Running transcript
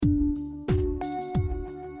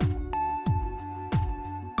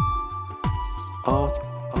Art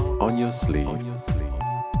on your sleeve.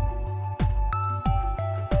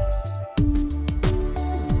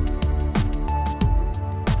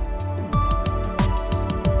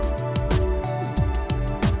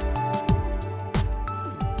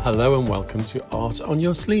 Hello and welcome to Art on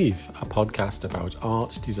Your Sleeve, a podcast about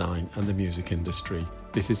art, design and the music industry.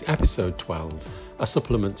 This is episode 12, a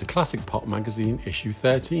supplement to Classic Pop magazine issue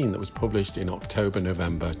 13 that was published in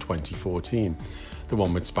October-November 2014, the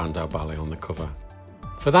one with Spandau Ballet on the cover.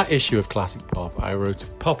 For that issue of Classic Pop, I wrote a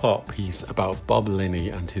pop art piece about Bob Linney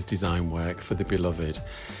and his design work for The Beloved.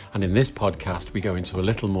 And in this podcast, we go into a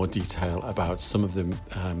little more detail about some of the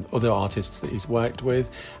other artists that he's worked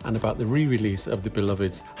with and about the re-release of The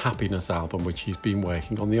Beloved's Happiness album, which he's been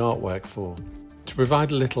working on the artwork for. To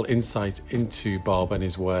provide a little insight into Bob and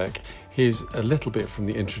his work, here's a little bit from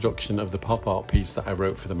the introduction of the pop art piece that I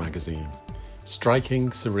wrote for the magazine. Striking,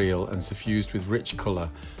 surreal and suffused with rich colour,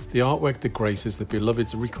 the artwork that graces The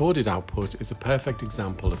Beloved's recorded output is a perfect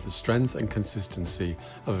example of the strength and consistency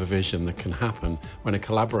of a vision that can happen when a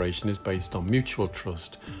collaboration is based on mutual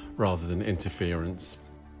trust rather than interference.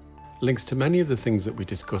 Links to many of the things that we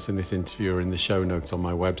discuss in this interview are in the show notes on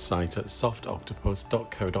my website at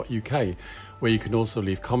softoctopus.co.uk, where you can also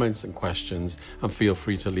leave comments and questions, and feel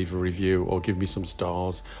free to leave a review or give me some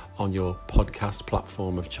stars on your podcast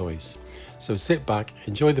platform of choice. So sit back,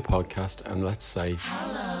 enjoy the podcast, and let's say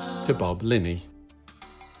hello to Bob Linney.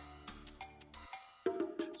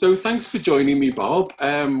 So thanks for joining me, Bob.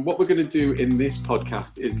 What we're going to do in this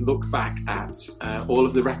podcast is look back at all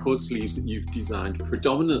of the record sleeves that you've designed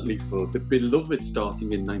predominantly for The Beloved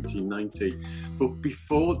starting in 1990. But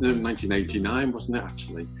 1989 wasn't it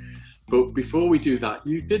actually? But before we do that,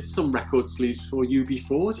 you did some record sleeves for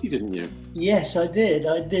UB40, didn't you? Yes, I did.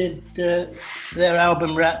 I did their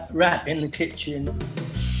album Rat in the Kitchen.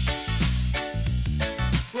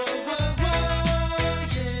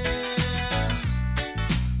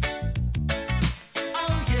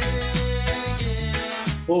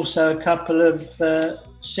 Also a couple of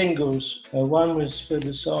singles. One was for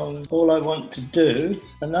the song All I Want to Do.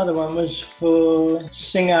 Another one was for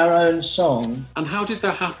Sing Our Own Song. And how did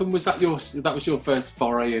that happen? Was that was your first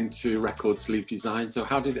foray into record sleeve design? So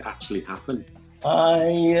how did it actually happen?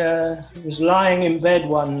 I was lying in bed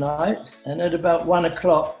one night, and at about 1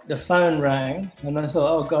 o'clock the phone rang, and I thought,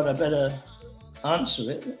 oh God, I better answer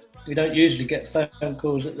it. We don't usually get phone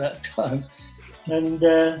calls at that time.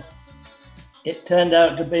 And it turned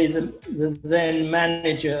out to be the then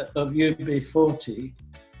manager of UB40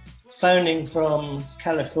 phoning from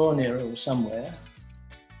California or somewhere,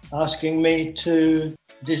 asking me to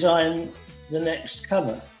design the next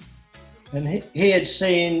cover. And he had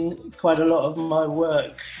seen quite a lot of my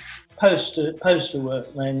work, poster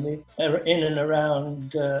work mainly, in and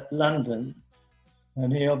around London,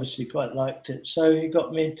 and he obviously quite liked it. So he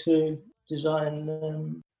got me to design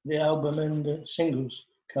the album and the singles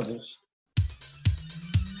covers.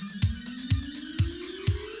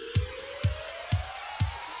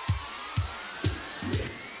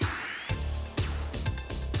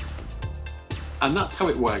 And that's how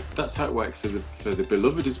it worked. That's how it worked for the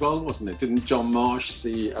Beloved as well, wasn't it? Didn't John Marsh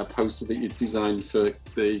see a poster that you designed for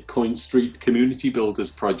the Coin Street Community Builders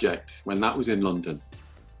project when that was in London?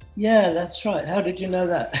 Yeah, that's right. How did you know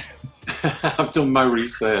that? I've done my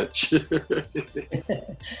research.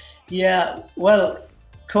 Yeah, well,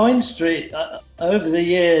 Coin Street, over the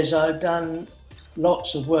years I've done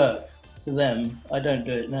lots of work for them. I don't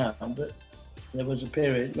do it now, but there was a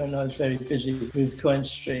period when I was very busy with Coin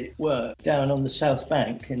Street work down on the South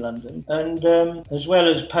Bank in London. And as well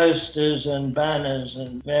as posters and banners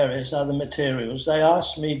and various other materials, they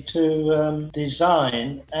asked me to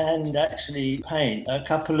design and actually paint a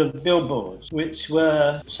couple of billboards, which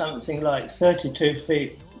were something like 32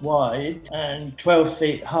 feet wide and 12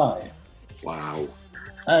 feet high. Wow.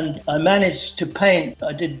 And I managed to paint,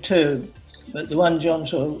 I did two, but the one John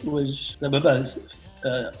saw they were both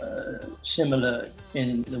similar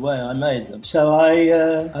in the way I made them. So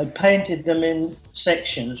I painted them in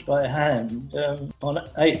sections by hand on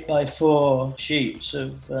 8x4 sheets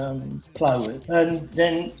of plywood, and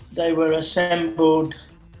then they were assembled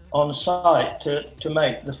on site to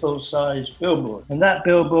make the full-size billboard. And that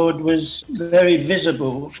billboard was very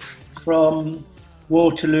visible from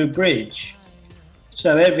Waterloo Bridge.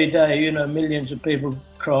 So every day, millions of people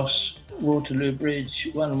cross Waterloo Bridge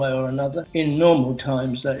one way or another, in normal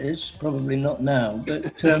times that is, probably not now.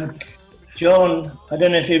 But John, I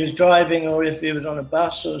don't know if he was driving or if he was on a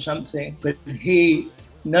bus or something, but he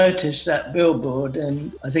noticed that billboard,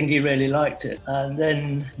 and I think he really liked it. And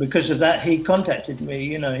then because of that, he contacted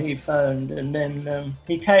me. He phoned, and then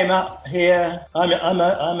he came up here. I'm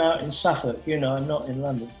out in Suffolk. I'm not in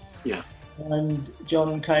London. Yeah. And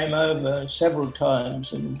John came over several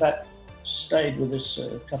times, and in fact stayed with us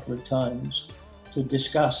a couple of times to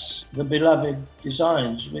discuss the beloved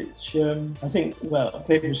designs, which I think,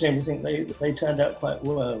 people seem to think they turned out quite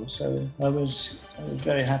well. So I was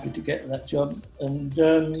very happy to get that job.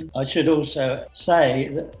 And I should also say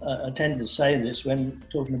that I tend to say this when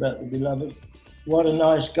talking about the beloved, what a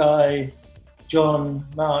nice guy John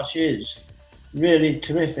Marsh is. Really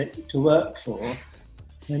terrific to work for.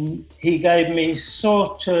 And he gave me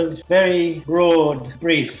sort of very broad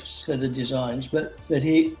briefs for the designs, but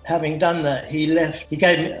he, having done that,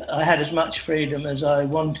 I had as much freedom as I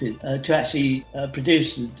wanted to actually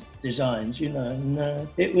produce the designs, and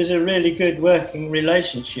it was a really good working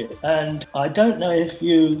relationship. And I don't know if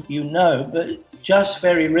you know, but just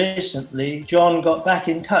very recently, John got back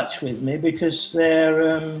in touch with me because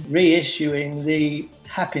they're reissuing the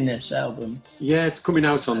Happiness album. Yeah, it's coming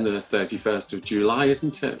out on the 31st of July,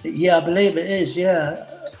 isn't it? Yeah, I believe it is, yeah.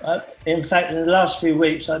 In fact, in the last few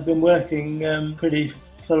weeks, I've been working pretty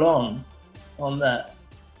full on that.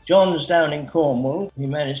 John's down in Cornwall. He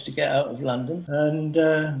managed to get out of London,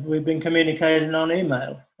 and we've been communicating on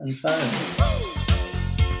email and phone.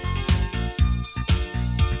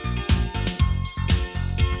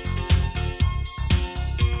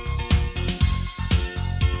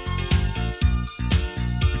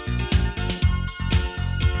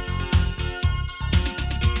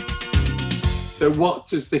 So what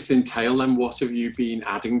does this entail, and what have you been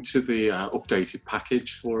adding to the updated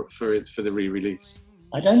package for the re-release?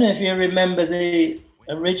 I don't know if you remember the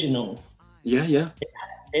original. Yeah.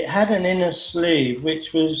 It had an inner sleeve,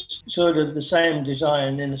 which was sort of the same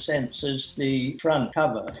design in a sense as the front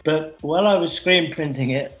cover. But while I was screen printing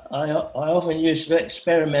it, I often used to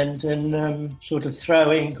experiment and sort of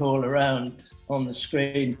throw ink all around on the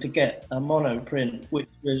screen to get a monoprint, which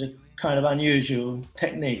was a kind of unusual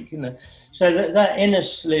technique, So that inner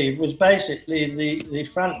sleeve was basically the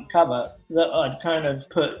front cover that I'd kind of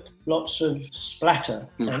put lots of splatter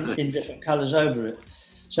in different colours over it.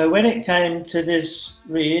 So when it came to this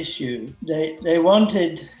reissue, they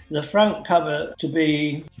wanted the front cover to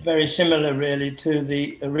be very similar really to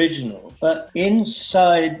the original, but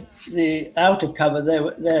inside the outer cover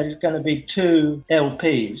there's going to be 2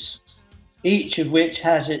 LPs, each of which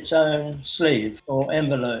has its own sleeve or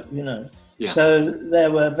envelope, Yeah. So there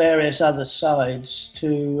were various other sides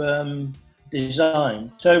to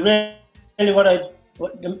design. So really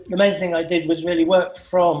the main thing I did was really work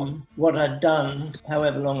from what I'd done,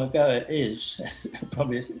 however long ago it is,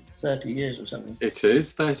 probably 30 years or something. It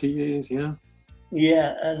is 30 years, yeah.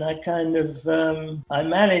 Yeah, and I kind of, I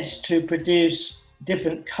managed to produce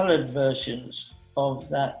different coloured versions of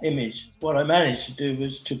that image. What I managed to do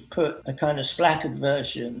was to put a kind of splattered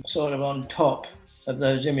version sort of on top of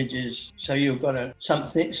those images, so you've got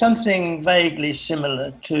something vaguely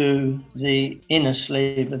similar to the inner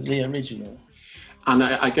sleeve of the original. And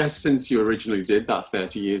I guess since you originally did that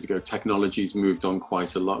 30 years ago, technology's moved on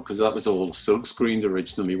quite a lot, because that was all silk-screened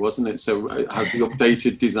originally, wasn't it? So has the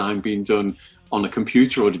updated design been done on a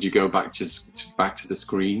computer, or did you go back to the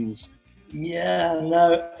screens? Yeah,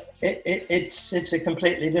 no, it's a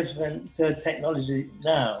completely different technology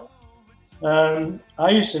now. I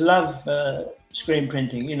used to love screen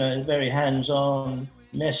printing, very hands-on,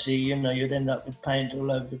 messy, you'd end up with paint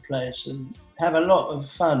all over the place and have a lot of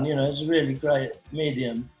fun, it's a really great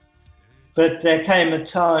medium. But there came a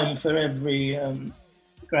time for every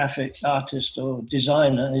graphic artist or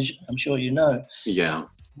designer, as I'm sure you know, yeah,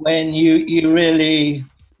 when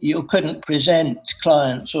you couldn't present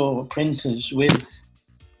clients or printers with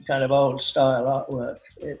kind of old style artwork.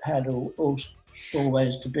 It had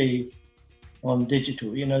always to be on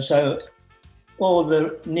digital, so all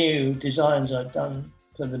the new designs I've done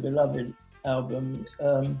for the Beloved album,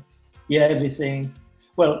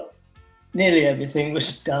 nearly everything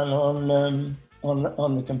was done on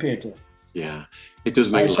the computer. Yeah, it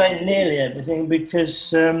does make. I say nearly everything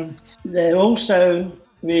because they're also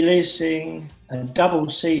releasing a double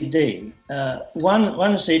CD.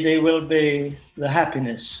 One CD will be the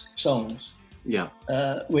Happiness songs, yeah,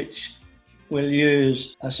 which will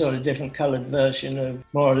use a sort of different coloured version of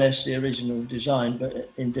more or less the original design, but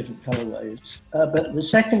in different colourways. But the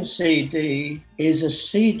second CD is a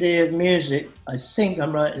CD of music, I think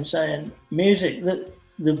I'm right in saying, music that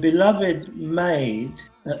the Beloved made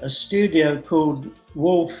at a studio called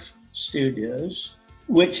Wolf Studios,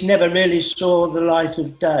 which never really saw the light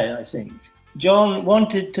of day, I think. John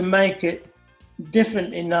wanted to make it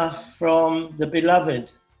different enough from the Beloved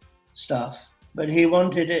stuff, but he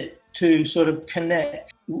wanted it to sort of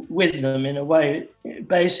connect with them in a way,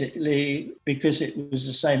 basically because it was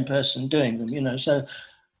the same person doing them, you know. So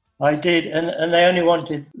I did, and they only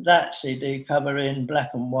wanted that CD cover in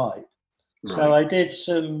black and white. Right. So I did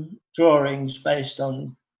some drawings based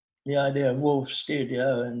on the idea of Wolf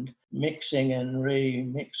Studio and mixing and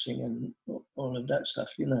remixing and all of that stuff,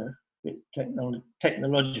 you know,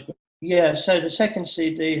 technological. Yeah, so the second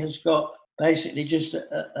CD has got basically just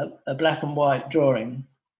a black and white drawing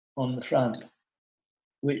on the front,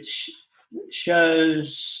 which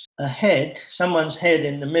shows a head, someone's head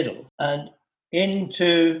in the middle, and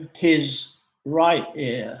into his right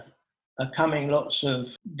ear are coming lots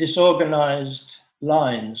of disorganized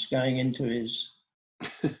lines going into his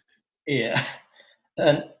ear.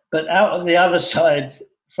 But out of the other side,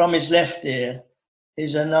 from his left ear,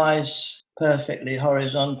 is a nice, perfectly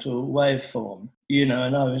horizontal waveform. You know,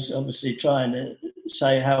 and I was obviously trying to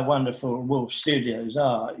say how wonderful Wolf Studios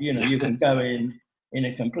are. You know, you can go in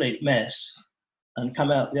a complete mess and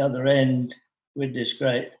come out the other end with this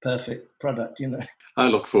great, perfect product, you know. I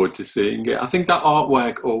look forward to seeing it. I think that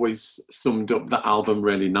artwork always summed up the album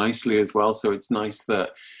really nicely as well. So it's nice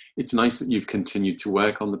that you've continued to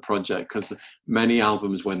work on the project, because many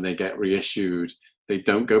albums, when they get reissued, they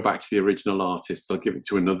don't go back to the original artist. They'll give it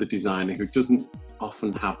to another designer who doesn't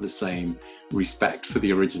often have the same respect for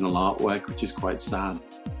the original artwork, which is quite sad.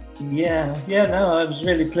 Yeah, no, I was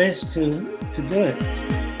really pleased to do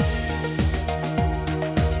it.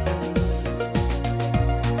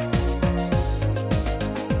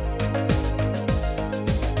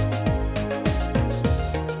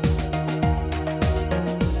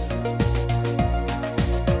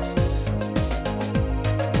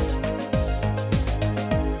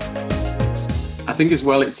 I think as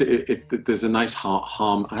well, there's a nice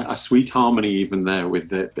a sweet harmony even there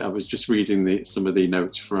with it. I was just reading some of the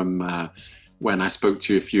notes from when I spoke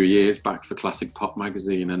to you a few years back for Classic Pop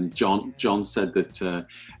magazine, and John said that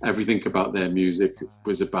everything about their music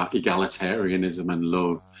was about egalitarianism and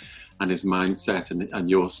love, and his mindset and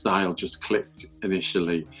your style just clicked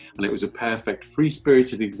initially, and it was a perfect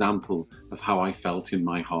free-spirited example of how I felt in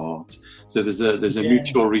my heart. So there's a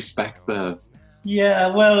mutual respect there. Yeah,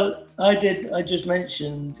 well, I just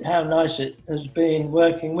mentioned how nice it has been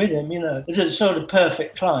working with him, you know. It's a sort of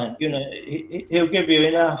perfect client, you know. He'll give you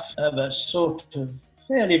enough of a sort of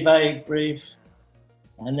fairly vague brief,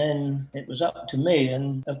 and then it was up to me.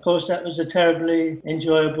 And, of course, that was a terribly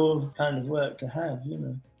enjoyable kind of work to have, you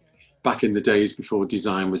know. Back in the days before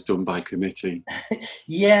design was done by committee.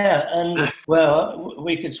 Yeah, and, well,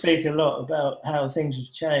 we could speak a lot about how things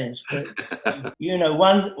have changed. But, you know,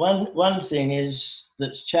 one thing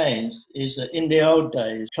that's changed is that in the old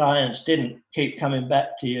days, clients didn't keep coming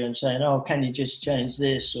back to you and saying, oh, can you just change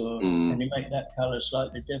this? Or can you make that colour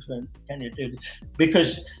slightly different? Can you do this?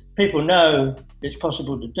 Because people know it's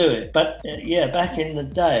possible to do it. But, back in the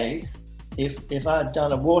day, if I'd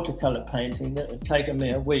done a watercolour painting that had taken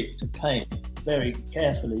me a week to paint very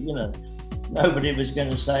carefully, you know, nobody was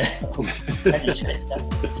going to say, oh, can you change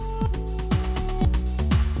that?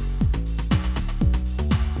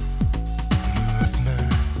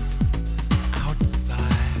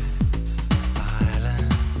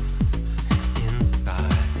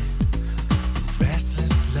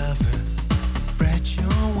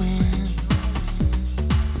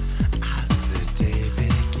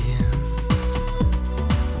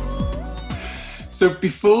 So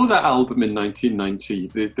before that album in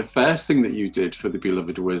 1990, the first thing that you did for The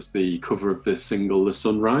Beloved was the cover of the single The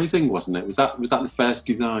Sun Rising, wasn't it? Was that the first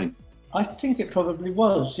design? I think it probably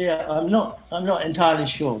was, yeah. I'm not entirely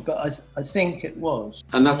sure, but I think it was.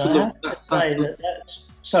 And that's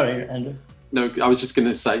sorry, Andrew. No, I was just going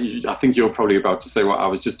to say, I think you're probably about to say what I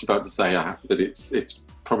was just about to say, that it's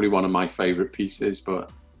probably one of my favourite pieces,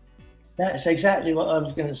 but... That's exactly what I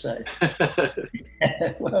was going to say.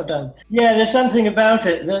 Well done. Yeah, there's something about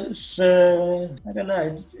it that's, I don't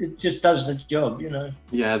know, it just does the job, you know.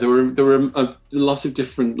 Yeah, there were a lot of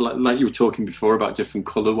different, like you were talking before about different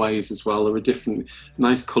colourways as well. There were different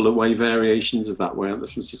nice colourway variations of that, weren't there?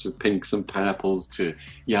 From sort of pinks and purples to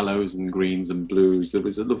yellows and greens and blues. It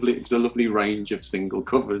was a lovely range of single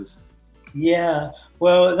covers. Yeah,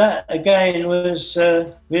 well, that again was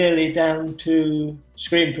really down to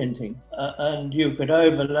screen printing, and you could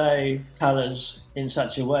overlay colours in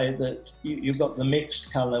such a way that you got the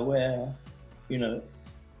mixed colour where, you know,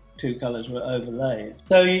 two colours were overlaid.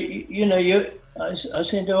 So I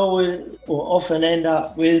seem to always or often end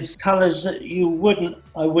up with colours that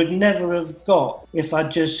I would never have got if I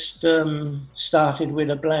just started with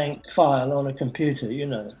a blank file on a computer, you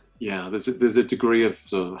know. Yeah, there's a degree of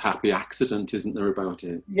sort of happy accident, isn't there, about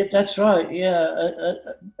it? Yeah, that's right. Yeah,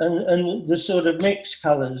 and the sort of mixed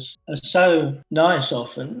colours are so nice.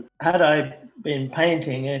 Often, had I been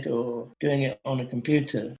painting it or doing it on a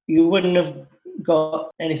computer, you wouldn't have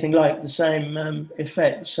got anything like the same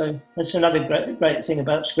effect. So that's another great thing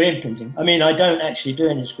about screen printing. I mean, I don't actually do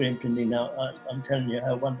any screen printing now. I'm telling you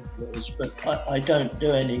how wonderful it is, but I don't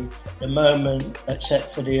do any at the moment,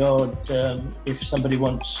 except for the odd if somebody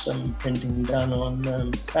wants some printing done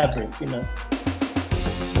on fabric, you know.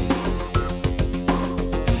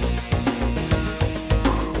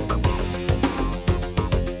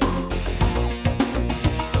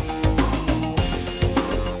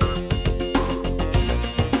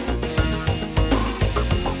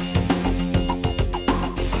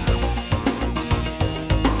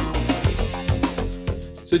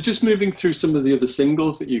 So just moving through some of the other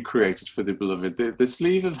singles that you created for The Beloved, the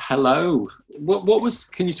sleeve of Hello, what was,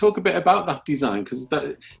 can you talk a bit about that design? Because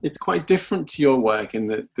it's quite different to your work in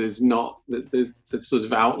that there's the sort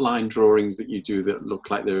of outline drawings that you do that look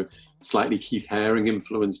like they're slightly Keith Haring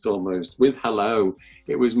influenced almost. With Hello,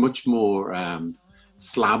 it was much more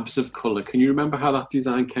slabs of colour. Can you remember how that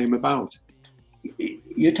design came about?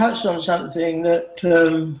 You touched on something that,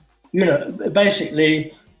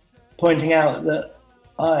 basically pointing out that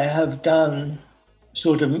I have done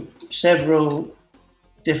sort of several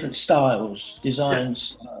different styles, design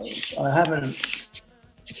styles. I haven't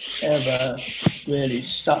ever really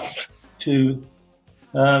stuck to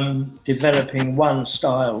developing one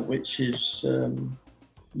style, which is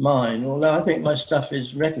mine, although I think my stuff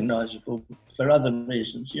is recognisable for other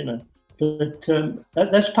reasons, you know. But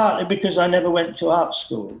that's partly because I never went to art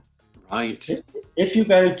school. Right. If you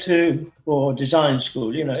go to, or design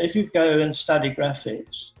school, you know, if you go and study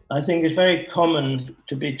graphics, I think it's very common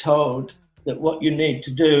to be told that what you need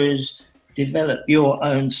to do is develop your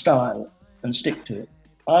own style and stick to it.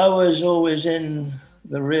 I was always in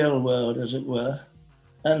the real world, as it were,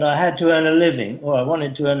 and I had to earn a living, or I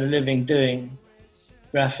wanted to earn a living doing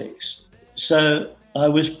graphics. So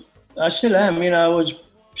I still am, you know, I was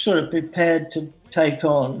sort of prepared to take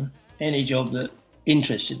on any job that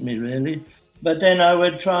interested me, really. But then I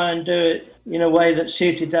would try and do it in a way that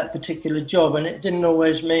suited that particular job, and it didn't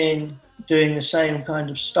always mean doing the same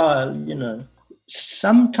kind of style, you know.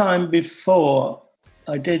 Sometime before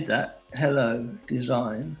I did that Hello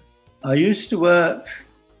design, I used to work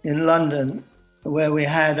in London where we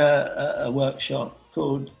had a workshop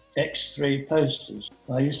called X3 Posters.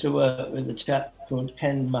 I used to work with a chap called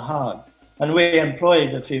Ken Mahag, and we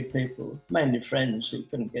employed a few people, mainly friends who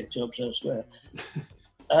couldn't get jobs elsewhere.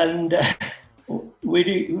 And we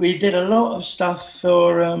did a lot of stuff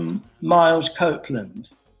for Miles Copeland.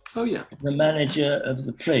 Oh, yeah. The manager of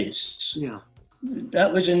the Police. Yeah.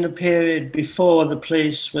 That was in the period before the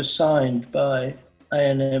Police were signed by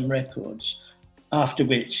A&M Records, after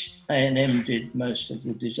which A&M did most of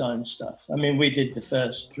the design stuff. I mean, we did the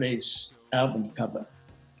first Police album cover.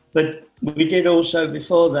 But we did also,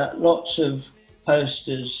 before that, lots of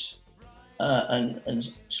posters and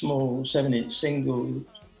small 7-inch single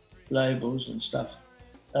labels and stuff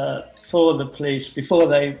for the Police before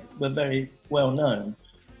they were very well known.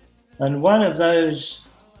 And one of those,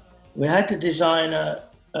 we had to design a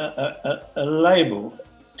label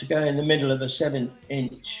to go in the middle of a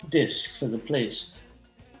 7-inch disc for the Police.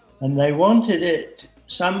 And they wanted it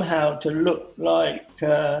somehow to look like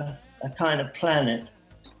a kind of planet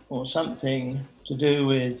or something to do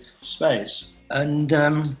with space. And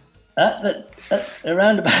around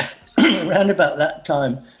about that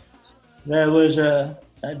time, there was a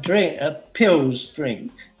drink, a Pils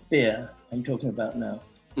drink, beer I'm talking about now,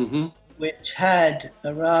 which had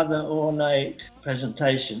a rather ornate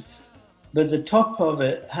presentation, but the top of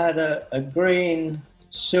it had a green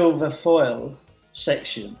silver foil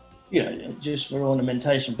section, you know, just for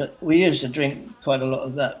ornamentation. But we used to drink quite a lot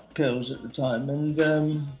of that Pils at the time.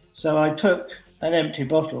 And so I took an empty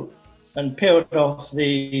bottle and peeled off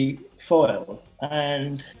the foil,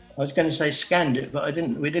 and I was going to say scanned it, but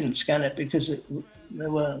we didn't scan it because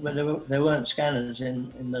there weren't scanners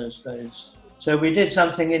in those days. So we did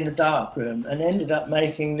something in the dark room and ended up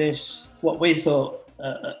making this, what we thought,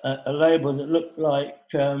 a label that looked like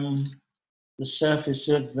the surface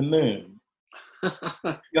of the moon.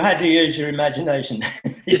 You had to use your imagination.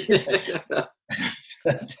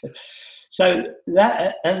 So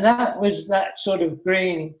that was that sort of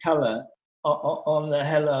green colour on the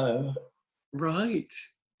Hello right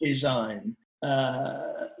design.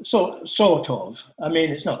 Sort of. I mean,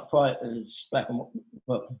 it's not quite as black and white.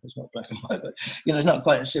 Well, it's not black and white, but you know, it's not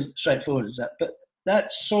quite as straightforward as that. But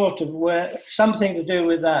that's sort of where something to do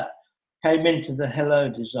with that came into the Hello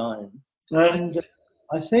design. Right. And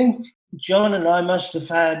I think John and I must have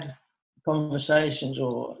had conversations,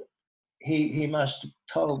 or he must have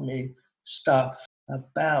told me stuff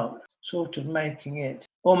about sort of making it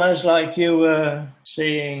almost like you were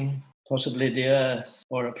seeing possibly the Earth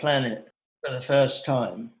or a planet for the first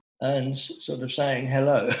time and sort of saying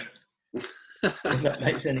hello, if that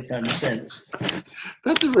makes any kind of sense.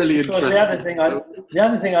 That's a really interesting. The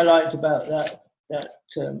other thing I liked about that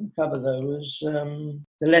cover though was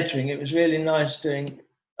the lettering. It was really nice doing.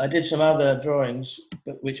 I did some other drawings,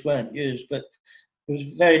 but which weren't used, but it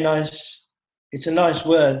was very nice. It's a nice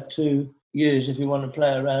word to use if you want to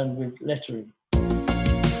play around with lettering.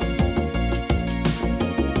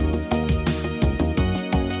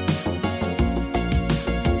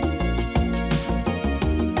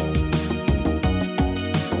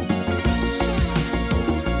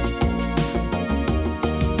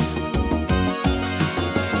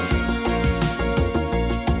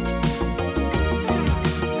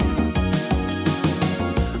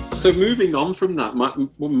 So moving on from that,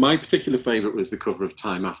 my particular favourite was the cover of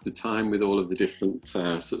Time After Time with all of the different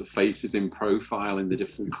sort of faces in profile in the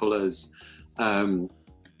different colours. Can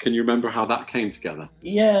you remember how that came together?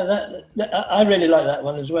 Yeah, I really like that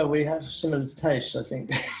one as well. We have similar tastes, I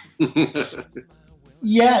think.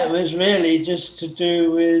 Yeah, it was really just to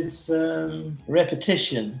do with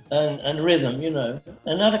repetition and rhythm, you know.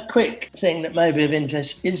 Another quick thing that may be of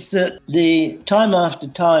interest is that the Time After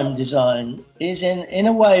Time design is in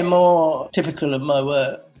a way more typical of my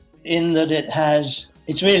work in that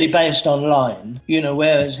it's really based on line, you know,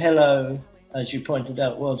 whereas Hello, as you pointed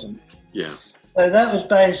out, wasn't. Yeah. So that was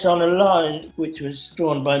based on a line which was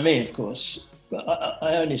drawn by me, of course. But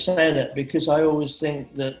I only say that because I always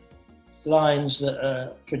think that lines that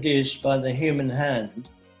are produced by the human hand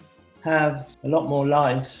have a lot more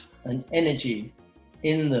life and energy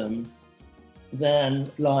in them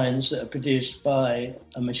than lines that are produced by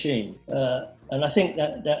a machine. And I think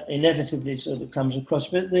that inevitably sort of comes across.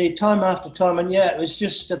 But the Time After Time, and yeah, it was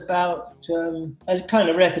just about a kind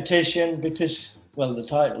of repetition because, well, the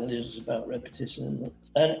title is about repetition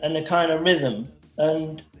and a kind of rhythm.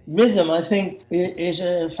 And rhythm, I think, is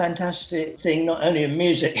a fantastic thing, not only in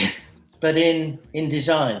music, but in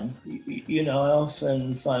design. You know, I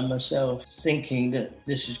often find myself thinking that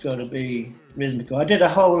this has got to be rhythmical. I did a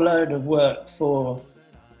whole load of work for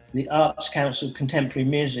the Arts Council Contemporary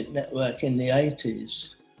Music Network in the 80s.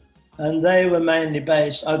 And they were mainly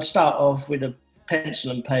based, I'd start off with a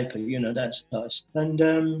pencil and paper, you know, that's nice.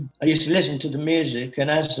 And I used to listen to the music,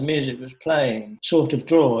 and as the music was playing, sort of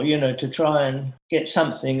draw, you know, to try and get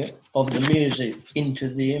something of the music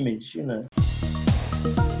into the image, you know.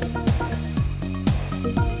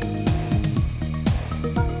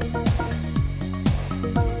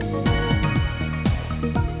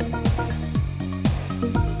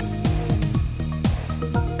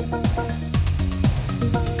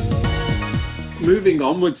 Moving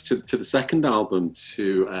onwards to the second album,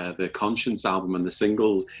 to the Conscience album and the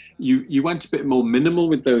singles, you went a bit more minimal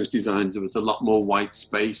with those designs. There was a lot more white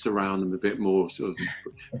space around them, a bit more sort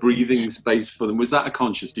of breathing space for them. Was that a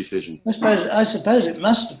conscious decision? I suppose it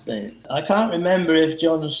must have been. I can't remember if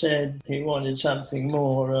John said he wanted something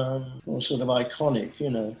more sort of iconic, you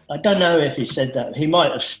know. I don't know if he said that. He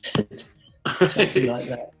might have said something like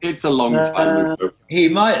that. It's a long time ago. He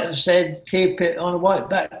might have said, keep it on a white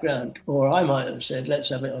background, or I might have said, let's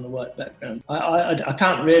have it on a white background. I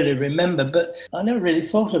can't really remember, but I never really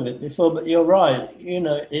thought of it before, but you're right. You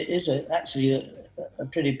know, it is actually a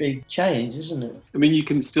pretty big change, isn't it? I mean, you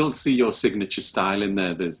can still see your signature style in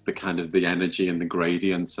there. There's the kind of the energy and the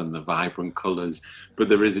gradients and the vibrant colours, but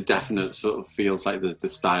there is a definite sort of feels like the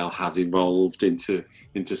style has evolved into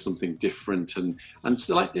something different. And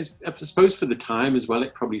so, like, I suppose for the time as well,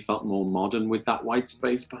 it probably felt more modern with that white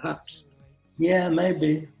space, perhaps. Yeah,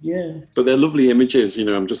 maybe, yeah. But they're lovely images, you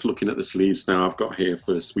know. I'm just looking at the sleeves now. I've got here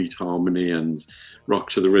for Sweet Harmony and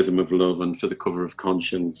Rock to the Rhythm of Love, and for the cover of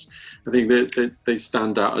Conscience. I think they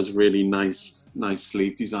stand out as really nice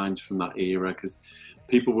sleeve designs from that era, because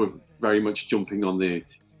people were very much jumping on the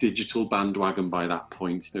digital bandwagon by that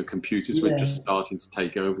point. You know, computers were just starting to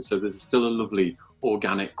take over, so there's still a lovely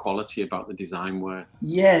organic quality about the design work.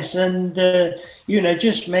 Yes, and you know,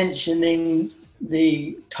 just mentioning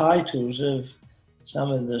the titles of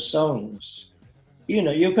some of the songs, you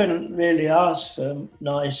know, you couldn't really ask for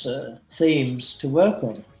nicer themes to work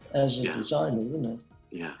on as a designer, you know.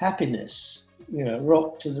 Yeah. Happiness, you know,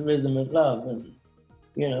 Rock to the Rhythm of Love, and,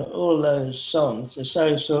 you know, all those songs are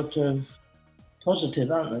so sort of positive,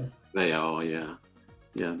 aren't they? They are, yeah.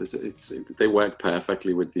 Yeah, they work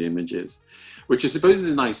perfectly with the images, which I suppose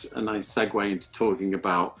is a nice segue into talking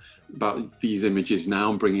about these images now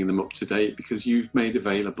and bringing them up to date, because you've made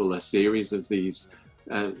available a series of these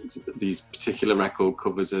particular record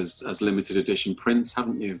covers as limited edition prints,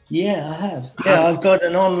 haven't you? Yeah, I have. Yeah, I've got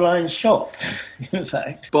an online shop, in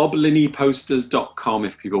fact. BobLinneyPosters.com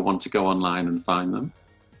if people want to go online and find them.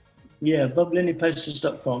 Yeah,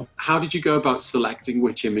 BobLinneyPosters.com. How did you go about selecting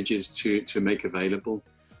which images to make available?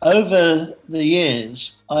 Over the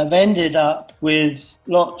years, I've ended up with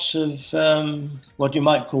lots of what you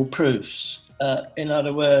might call proofs. In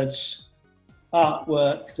other words,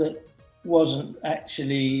 artwork that wasn't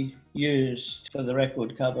actually used for the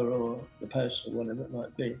record cover or the poster, whatever it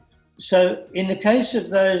might be. So in the case of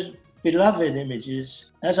those beloved images,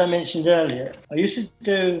 as I mentioned earlier, I used to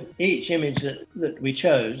do each image that we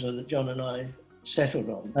chose or that John and I settled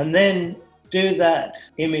on, and then do that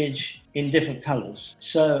image in different colours.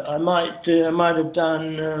 So I might have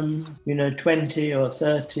done 20 or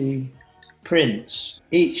 30 prints,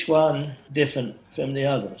 each one different from the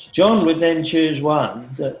others. John would then choose one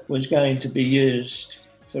that was going to be used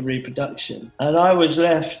for reproduction, and I was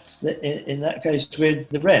left in that case with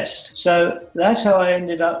the rest. So that's how I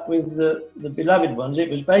ended up with the beloved ones. It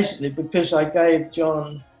was basically because I gave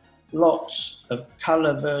John lots of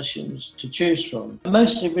colour versions to choose from.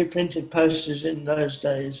 Mostly we printed posters in those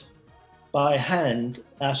days by hand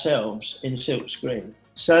ourselves in silkscreen.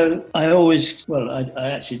 So I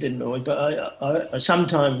actually didn't always, but I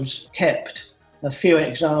sometimes kept a few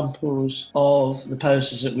examples of the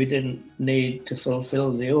posters that we didn't need to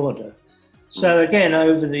fulfill the order. So again,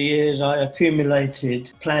 over the years, I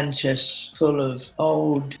accumulated planchettes full of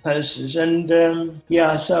old posters, and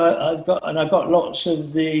so I've got lots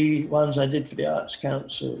of the ones I did for the Arts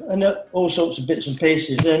Council, and all sorts of bits and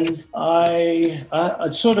pieces. And I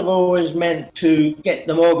sort of always meant to get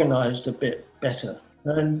them organised a bit better.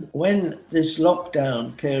 And when this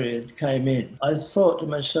lockdown period came in, I thought to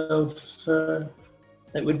myself,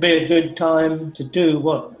 it would be a good time to do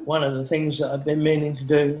one of the things that I've been meaning to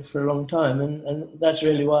do for a long time, and that's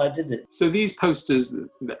really why I did it. So these posters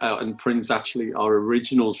and prints actually are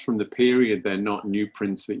originals from the period, they're not new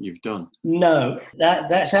prints that you've done? No,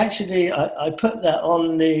 that's actually, I put that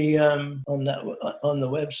on the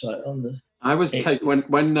website, I was taken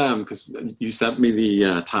when because you sent me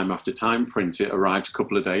the Time After Time print. It arrived a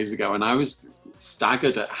couple of days ago, and I was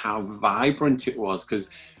staggered at how vibrant it was,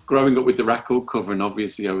 because growing up with the record cover, and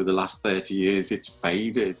obviously over the last 30 years it's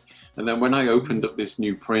faded, and then when I opened up this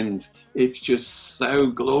new print, it's just so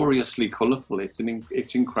gloriously colourful. It's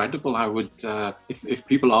incredible. I would if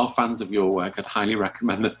people are fans of your work, I'd highly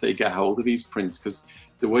recommend that they get hold of these prints, because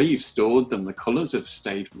the way you've stored them, the colours have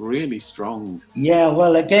stayed really strong. Yeah,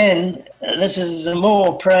 well, again, this is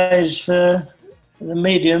more praise for the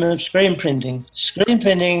medium of screen printing. Screen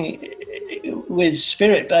printing with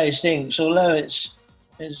spirit-based inks, although it's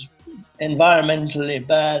environmentally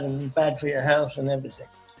bad and bad for your health and everything,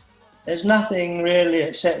 there's nothing really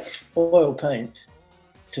except oil paint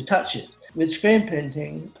to touch it. With screen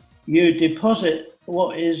printing, you deposit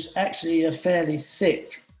what is actually a fairly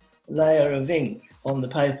thick layer of ink on the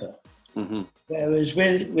paper. Mm-hmm. Whereas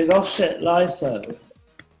with offset litho,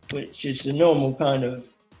 which is the normal kind of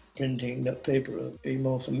printing that people will be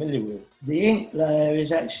more familiar with, the ink layer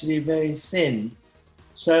is actually very thin.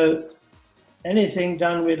 So anything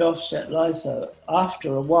done with offset litho,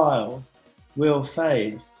 after a while, will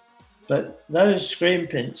fade. But those screen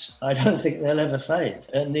prints, I don't think they'll ever fade.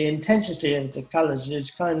 And the intensity of the colours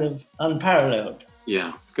is kind of unparalleled.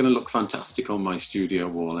 Yeah, it's going to look fantastic on my studio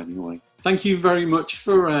wall anyway. Thank you very much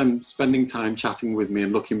for spending time chatting with me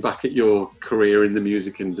and looking back at your career in the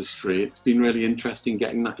music industry. It's been really interesting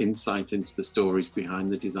getting that insight into the stories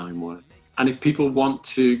behind the design work. And if people want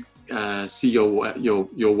to see your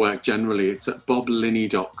work generally, it's at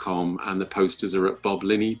BobLinney.com, and the posters are at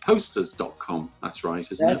BobLinneyPosters.com. That's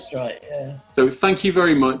right, isn't it? That's right, yeah. So thank you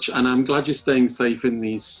very much, and I'm glad you're staying safe in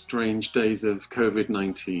these strange days of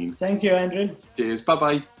COVID-19. Thank you, Andrew. Cheers.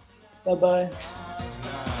 Bye-bye. Bye-bye.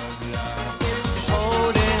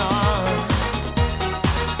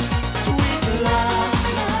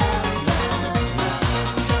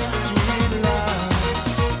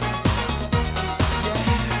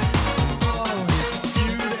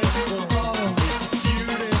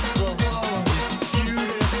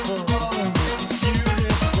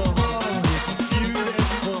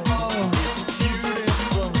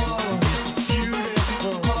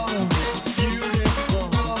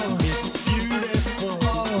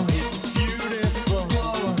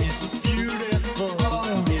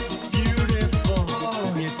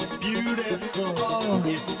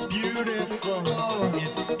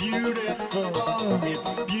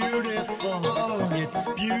 it's beautiful, it's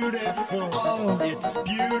beautiful, it's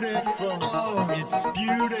beautiful, it's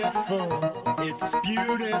beautiful, it's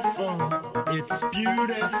beautiful, it's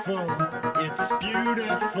beautiful, it's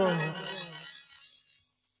beautiful.